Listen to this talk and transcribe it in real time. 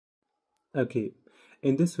Okay,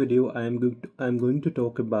 in this video, I'm going to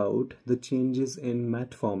talk about the changes in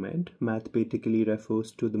math format. Math basically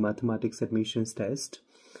refers to the mathematics admissions test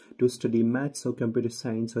to study maths or computer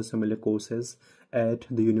science or similar courses at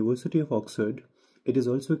the University of Oxford. It is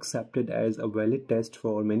also accepted as a valid test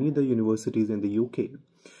for many other universities in the UK.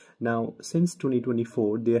 Now, since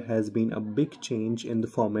 2024, there has been a big change in the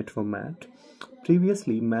format for math.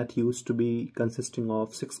 Previously, math used to be consisting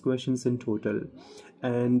of 6 questions in total,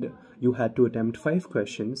 and you had to attempt 5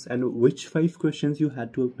 questions, and which 5 questions you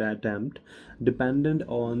had to attempt depended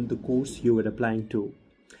on the course you were applying to.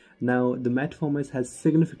 Now, the math format has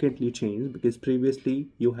significantly changed because previously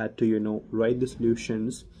you had to, write the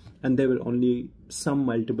solutions and there were only some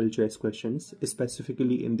multiple choice questions,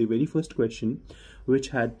 specifically in the very first question, which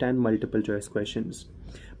had 10 multiple choice questions.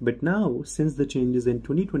 But now, since the changes in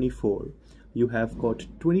 2024, you have got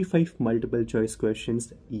 25 multiple choice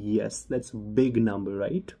questions. Yes, that's a big number,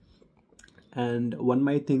 right? And one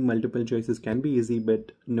might think multiple choices can be easy,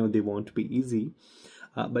 but no, they won't be easy.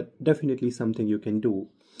 But definitely something you can do.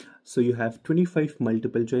 So you have 25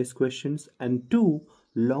 multiple choice questions and 2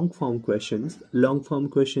 long form questions. Long form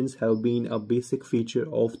questions have been a basic feature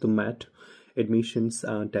of the math admissions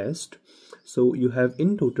test. So you have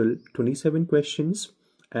in total 27 questions,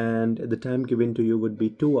 and the time given to you would be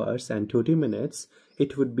 2 hours and 30 minutes.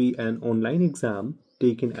 It would be an online exam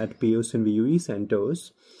taken at Pearson VUE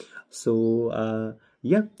centers. So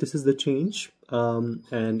yeah, this is the change.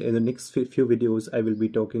 And in the next few videos, I will be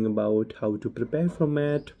talking about how to prepare for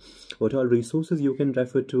math, what all resources you can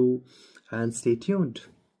refer to, and stay tuned.